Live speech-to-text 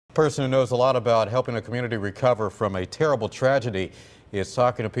A person who knows a lot about helping a community recover from a terrible tragedy is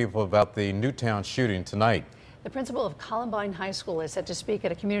talking to people about the Newtown shooting tonight. The principal of Columbine High School is set to speak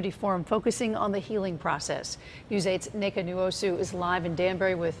at a community forum focusing on the healing process. News 8's Neka Nwosu is live in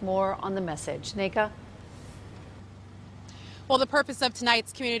Danbury with more on the message. Neka? Well, the purpose of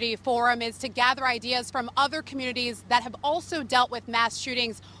tonight's community forum is to gather ideas from other communities that have also dealt with mass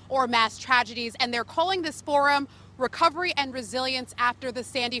shootings or mass tragedies, and they're calling this forum Recovery and Resilience After the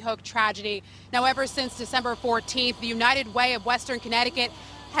Sandy Hook Tragedy. Now, ever since December 14th, the United Way of Western Connecticut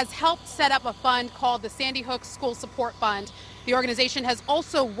has helped set up a fund called the Sandy Hook School Support Fund. The organization has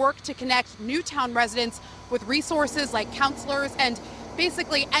also worked to connect Newtown residents with resources like counselors and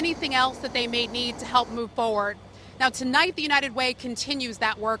basically anything else that they may need to help move forward. Now, tonight, the United Way continues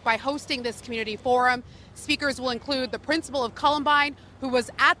that work by hosting this community forum. Speakers will include the principal of Columbine, who was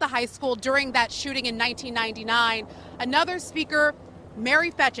at the high school during that shooting in 1999. Another speaker,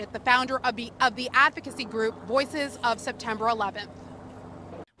 Mary Fetchett, the founder of the advocacy group Voices of September 11th.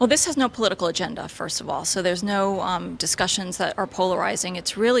 Well, this has no political agenda, first of all, so there's no discussions that are polarizing.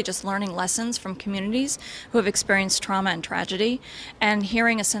 It's really just learning lessons from communities who have experienced trauma and tragedy and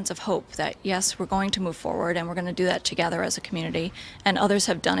hearing a sense of hope that, yes, we're going to move forward and we're going to do that together as a community, and others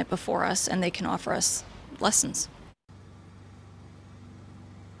have done it before us and they can offer us lessons.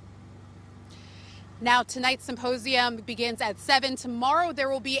 Now, tonight's symposium begins at 7. Tomorrow there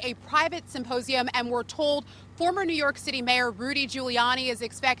will be a private symposium, and we're told former New York City Mayor Rudy Giuliani is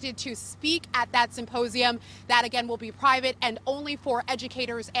expected to speak at that symposium. That, again, will be private and only for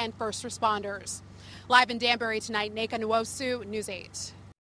educators and first responders. Live in Danbury tonight, Neka Nwosu, News 8.